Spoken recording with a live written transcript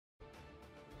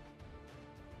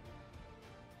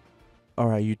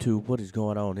Alright, YouTube, what is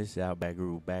going on? This is Outback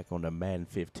Guru back on the Madden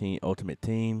 15 Ultimate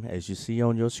Team, as you see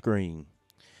on your screen.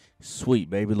 Sweet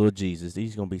baby Lord Jesus.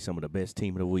 These are going to be some of the best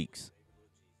team of the weeks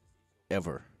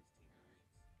ever.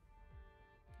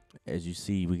 As you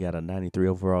see, we got a 93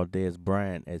 overall Dez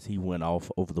Bryant as he went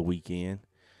off over the weekend.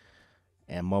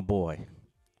 And my boy,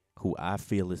 who I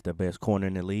feel is the best corner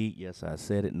in the league. Yes, I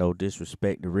said it. No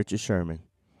disrespect to Richard Sherman.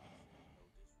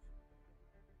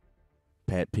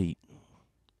 Pat Pete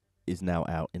is now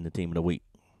out in the team of the week.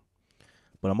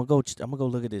 But I'm gonna go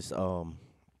look at this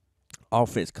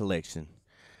offense collection.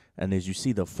 And as you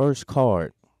see, the first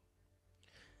card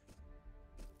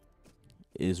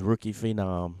is rookie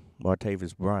phenom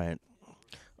Martavis Bryant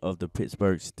of the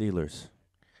Pittsburgh Steelers.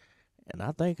 And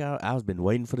I think I've been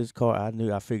waiting for this card.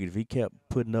 I figured if he kept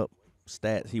putting up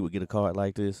stats, he would get a card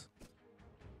like this.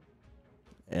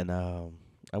 And I'm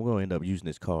going to end up using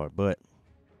this card. But,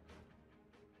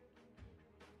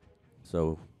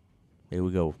 so, here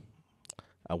we go.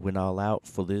 I went all out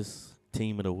for this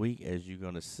team of the week, as you're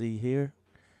going to see here.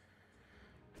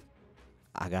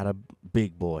 I got a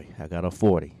big boy. I got a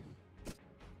 40.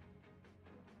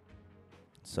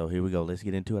 So here we go. Let's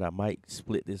get into it. I might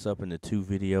split this up into 2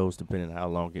 videos depending on how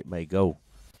long it may go.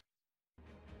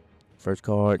 First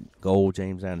card, gold,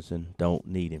 James Anderson. Don't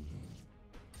need him.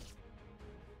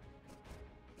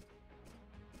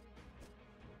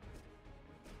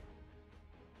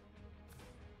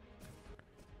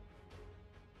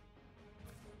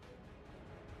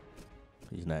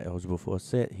 He's not eligible for a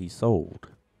set. He's sold.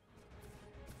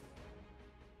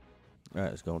 All right,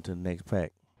 let's go on to the next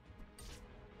pack.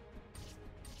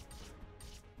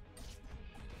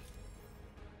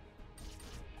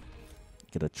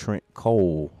 Get a Trent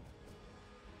Cole.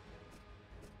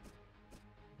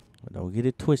 Don't get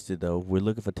it twisted, though. We're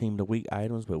looking for team of the week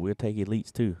items, but we'll take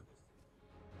elites, too.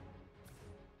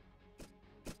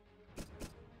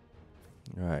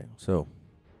 All right, so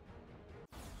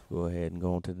let's go ahead and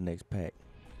go on to the next pack.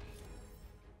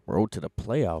 Road to the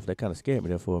playoff. That kind of scared me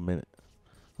there for a minute.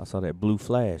 I saw that blue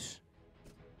flash.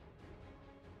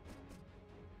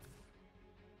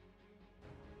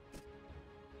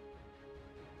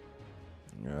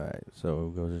 All right,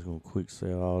 so we're just going to quick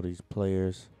sell all these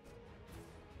players.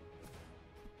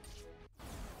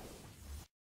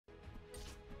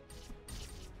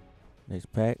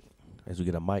 Next pack, as we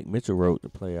get a Mike Mitchell road to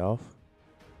playoff.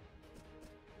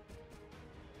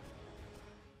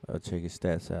 I'll check his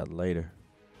stats out later.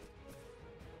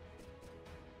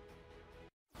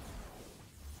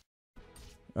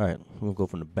 All right, we'll go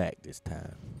from the back this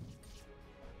time.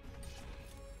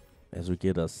 As we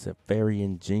get a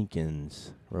Safarian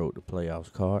Jenkins road to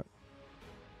playoffs card.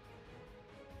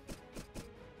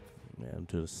 Down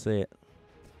to the set.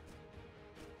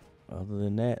 Other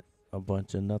than that, a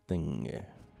bunch of nothing.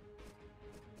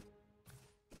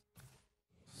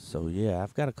 So yeah,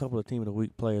 I've got a couple of team of the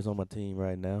week players on my team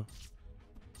right now.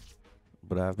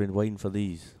 But I've been waiting for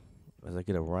these. As I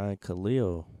get a Ryan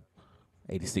Khalil,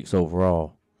 86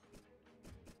 overall.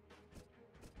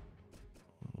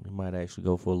 We might actually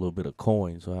go for a little bit of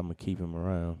coin, so I'm going to keep him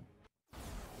around.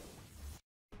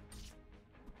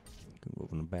 Go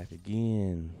from the back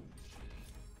again.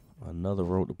 Another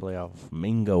road to playoff,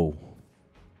 Mingo.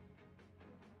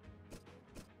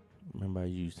 Remember I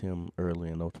used him early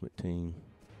in Ultimate Team.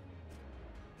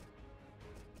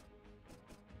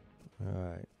 All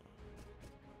right.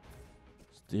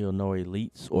 Still no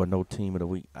elites or no team of the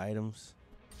week items.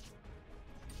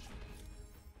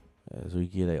 As we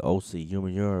get a OC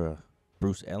Umayura,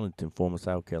 Bruce Ellington, former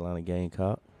South Carolina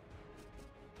Gamecock.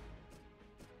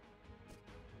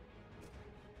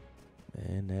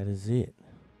 And that is it.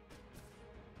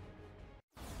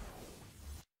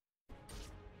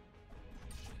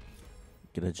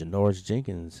 Get a Janoris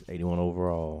Jenkins, 81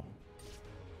 overall.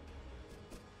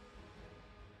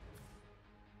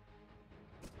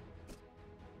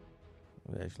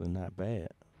 Actually not bad.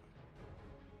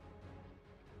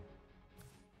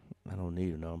 I don't need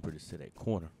him, though. I'm pretty set at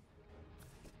corner.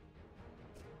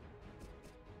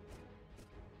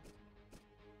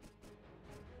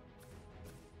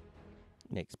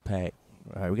 Next pack.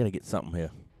 All right, we got to get something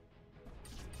here.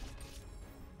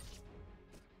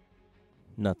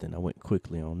 Nothing. I went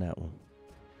quickly on that one.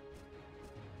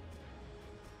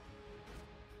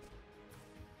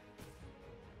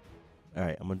 All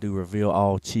right, I'm going to do reveal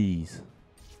all cheese.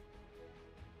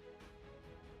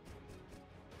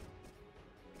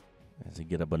 As I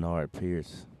get a Bernard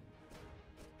Pierce.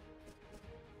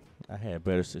 I had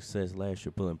better success last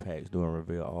year pulling packs doing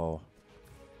reveal all.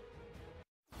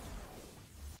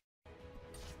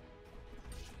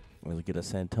 Let's get a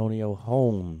Santonio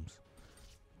Holmes.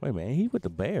 Wait a minute, he with the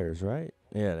Bears, right?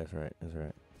 Yeah, that's right. That's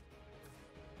right.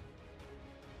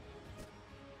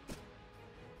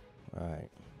 All right.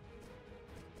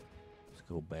 Let's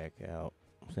go back out.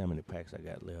 See how many packs I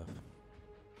got left.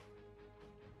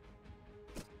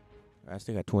 I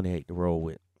still got 28 to roll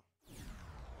with.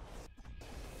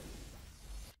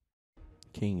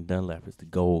 King Dunlap is the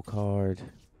gold card.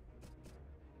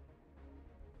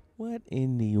 What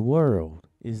in the world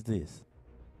is this?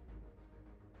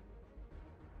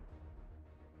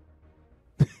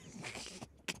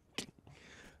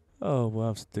 Oh, well,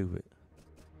 I'm stupid.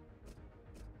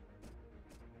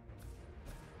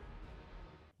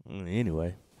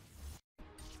 Anyway.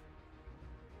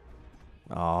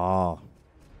 Oh.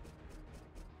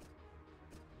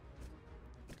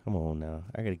 Come on now.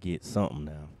 I gotta get something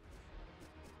now.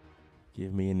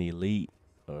 Give me an elite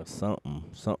or something.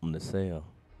 Something to sell.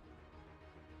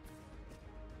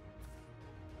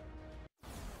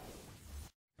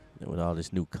 And with all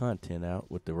this new content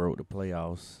out with the road to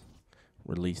playoffs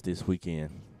released this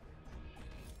weekend.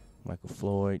 Michael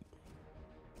Floyd.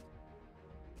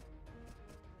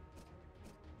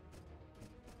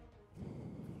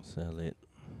 Sell it.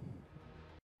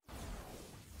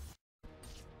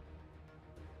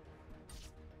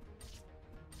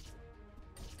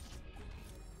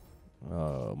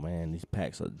 Oh man, these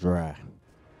packs are dry.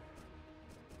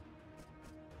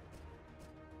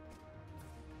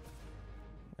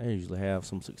 I usually have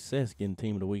some success getting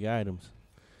team of the week items.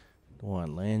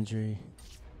 Dwan Landry.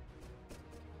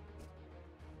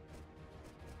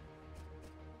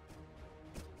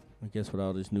 I guess with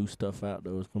all this new stuff out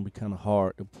though, it's gonna be kind of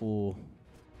hard to pull.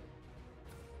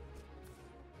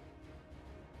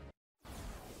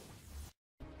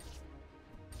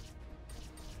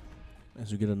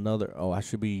 As we get another, I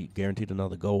should be guaranteed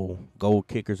another goal. Goal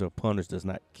kickers or punters does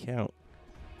not count.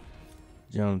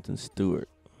 Jonathan Stewart.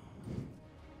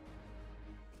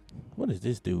 What is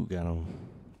this dude got on?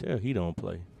 Tell he don't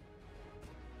play.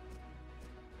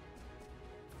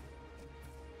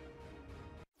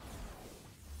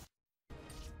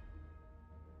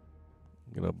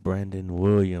 Get a Brandon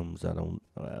Williams.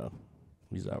 Well,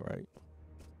 he's all right.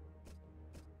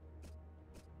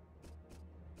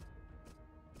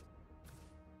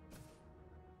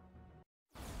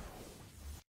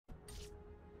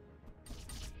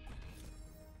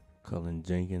 Cullen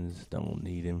Jenkins, don't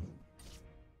need him.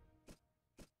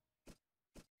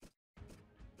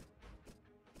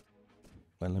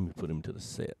 Well, let me put him to the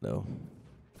set, though.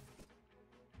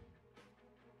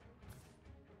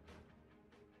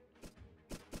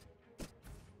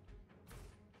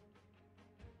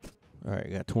 All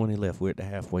right, got 20 left. We're at the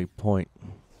halfway point.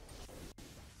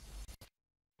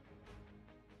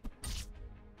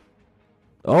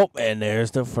 Oh, and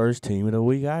there's the first team of the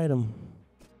week item.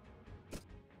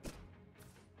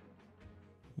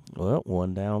 Well,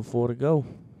 1 down, 4 to go.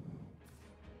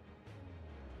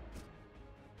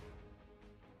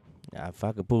 Now, if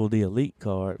I could pull the elite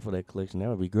card for that collection, that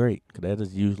would be great. Because that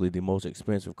is usually the most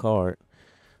expensive card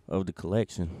of the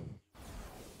collection.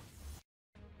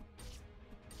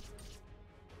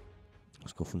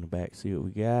 Let's go from the back, see what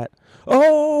we got.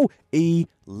 Oh,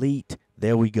 elite.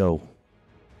 There we go.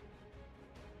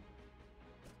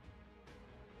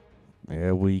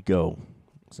 There we go.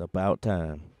 It's about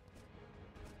time.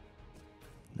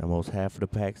 Almost half of the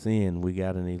packs in. We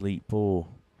got an elite pull.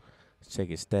 Let's check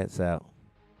his stats out.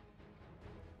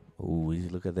 Ooh,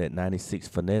 look at that 96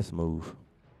 finesse move.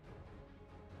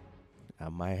 I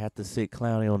might have to sit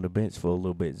Clowney on the bench for a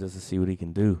little bit just to see what he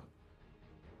can do.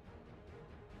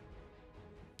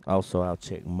 Also, I'll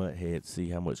check Mudhead, see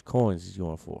how much coins he's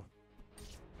going for.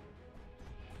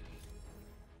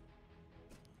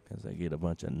 Because I get a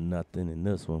bunch of nothing in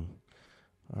this one.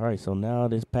 All right, so now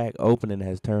this pack opening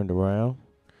has turned around.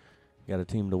 Got a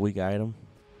team of the week item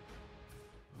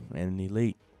and an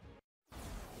elite.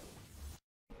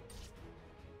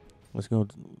 Let's go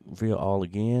reveal all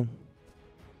again.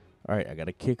 All right, I got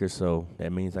a kicker, so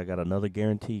that means I got another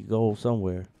guaranteed goal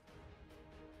somewhere.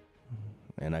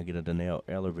 And I get a Danielle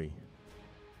Ellerby.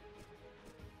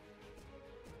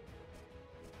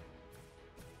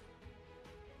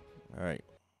 All right.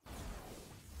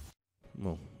 Come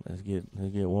on, let's get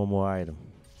one more item.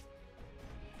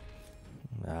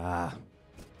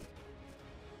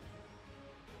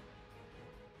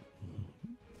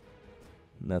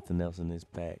 Nothing else in this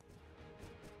pack.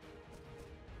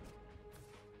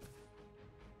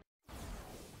 I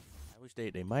wish they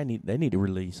need to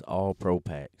release all pro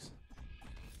packs.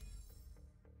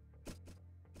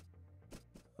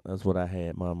 That's what I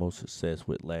had my most success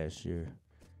with last year.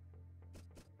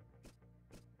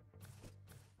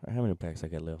 All right, how many packs I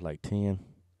got left? Like 10?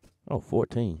 Oh,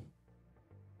 14.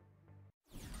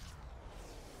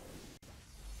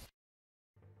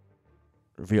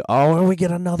 Reveal. Oh, and we get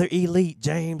another elite.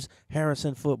 James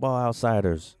Harrison Football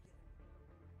Outsiders.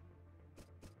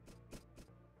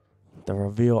 The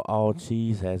reveal all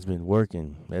cheese has been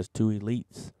working. There's 2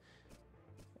 elites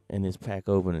in this pack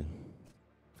opening.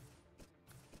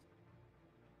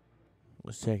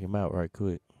 Let's check him out right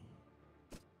quick.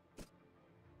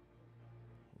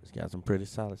 He's got some pretty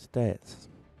solid stats.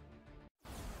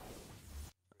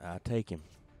 I'll take him.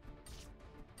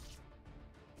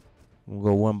 We'll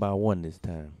go one by one this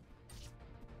time.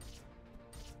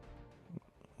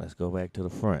 Let's go back to the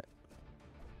front.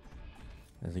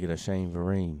 Let's get a Shane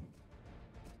Vereen.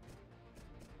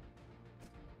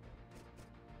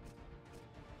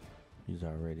 He's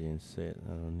already in set. I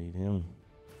don't need him.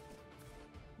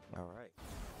 All right.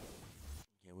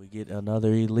 Can we get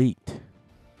another elite?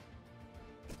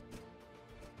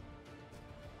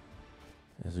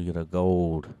 As we get a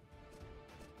gold.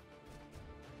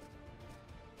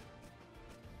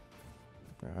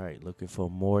 All right, looking for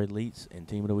more elites and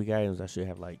Team of the Week items. I should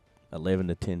have like 11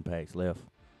 to 10 packs left.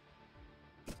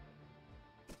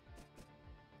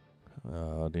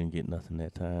 Didn't get nothing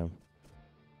that time.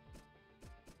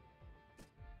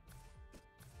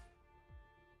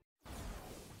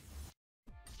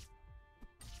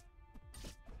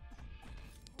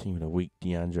 Team of the Week,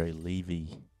 DeAndre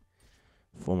Levy.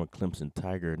 Former Clemson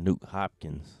Tiger, Nuke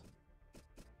Hopkins.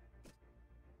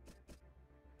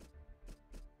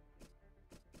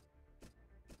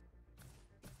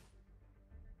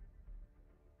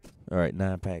 All right,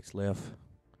 9 packs left.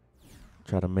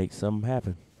 Try to make something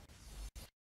happen.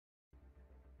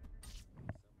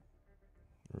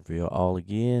 Reveal all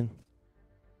again.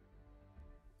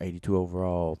 82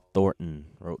 overall, Thornton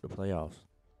wrote the playoffs.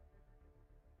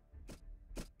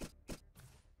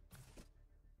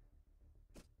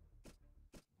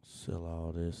 Sell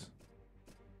all this.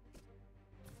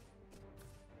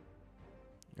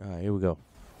 All right, here we go.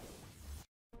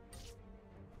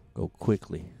 Go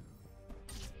quickly.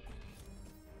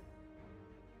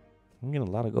 I'm getting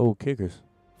a lot of gold kickers.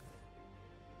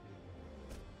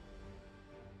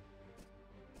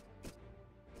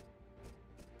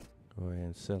 Go ahead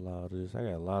and sell all this. I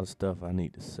got a lot of stuff I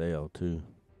need to sell too.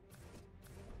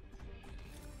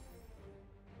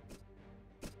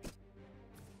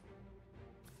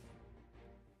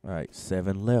 All right,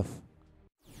 7 left.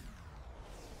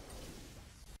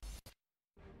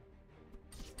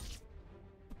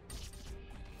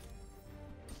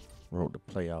 Wrote the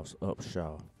playoffs up,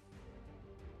 Shaw.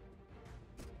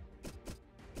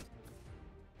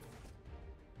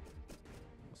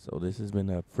 So this has been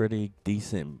a pretty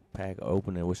decent pack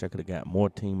opening. Wish I could have got more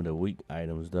Team of the Week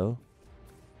items though.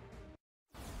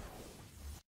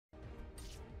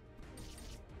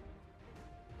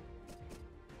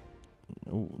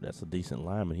 Ooh, that's a decent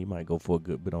lineman. He might go for a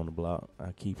good bit on the block.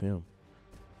 I keep him.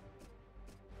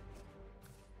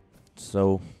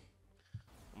 So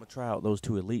I'm gonna try out those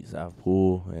 2 elites I've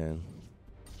pulled, and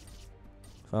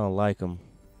if I don't like them,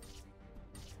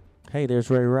 hey, there's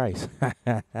Ray Rice.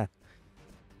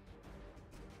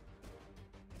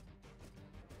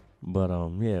 But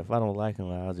yeah, if I don't like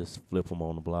him, I'll just flip him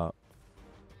on the block.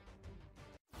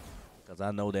 Cause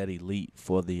I know that elite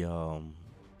for the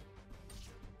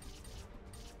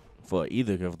for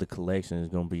either of the collection is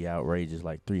gonna be outrageous,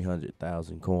 like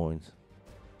 300,000 coins.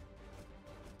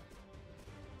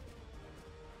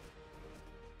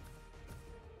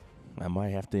 I might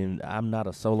have to. I'm not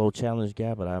a solo challenge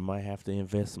guy, but I might have to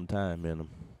invest some time in them.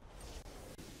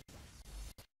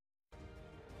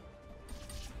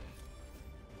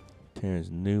 Terrence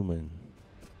Newman.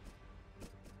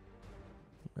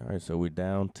 All right, so we're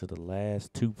down to the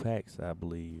last 2 packs, I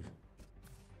believe.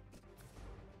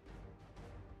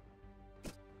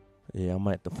 Yeah, I'm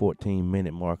at the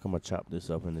 14-minute mark. I'm going to chop this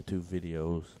up into 2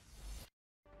 videos.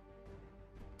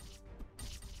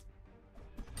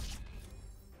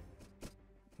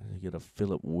 Let's get a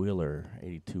Philip Wheeler,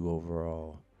 82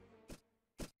 overall.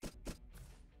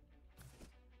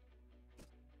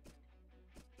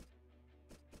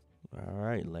 All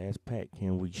right, last pack.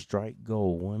 Can we strike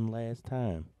gold one last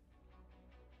time?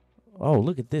 Oh,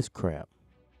 look at this crap.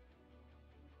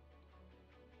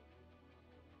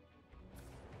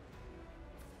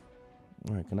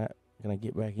 All right, can I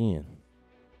get back in?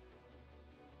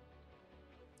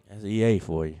 That's EA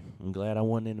for you. I'm glad I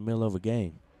wasn't in the middle of a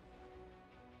game.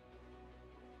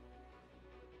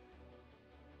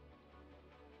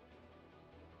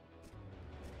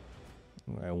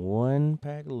 All right, 1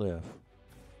 pack left.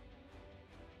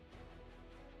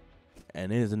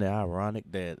 And isn't it ironic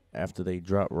that after they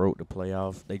wrote the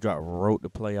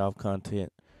playoff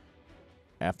content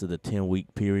after the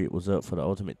 10-week period was up for the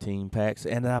Ultimate Team packs,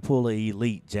 and I pull an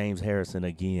elite James Harrison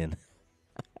again.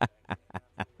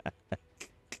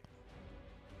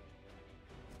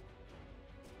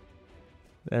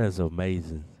 That is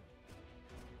amazing.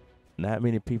 Not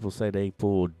many people say they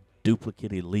pulled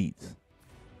duplicate elites.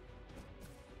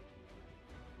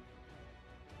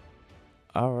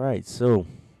 All right, so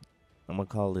I'm gonna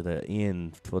call it an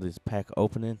end for this pack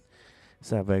opening.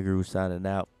 Savaguru signing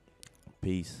out.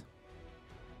 Peace.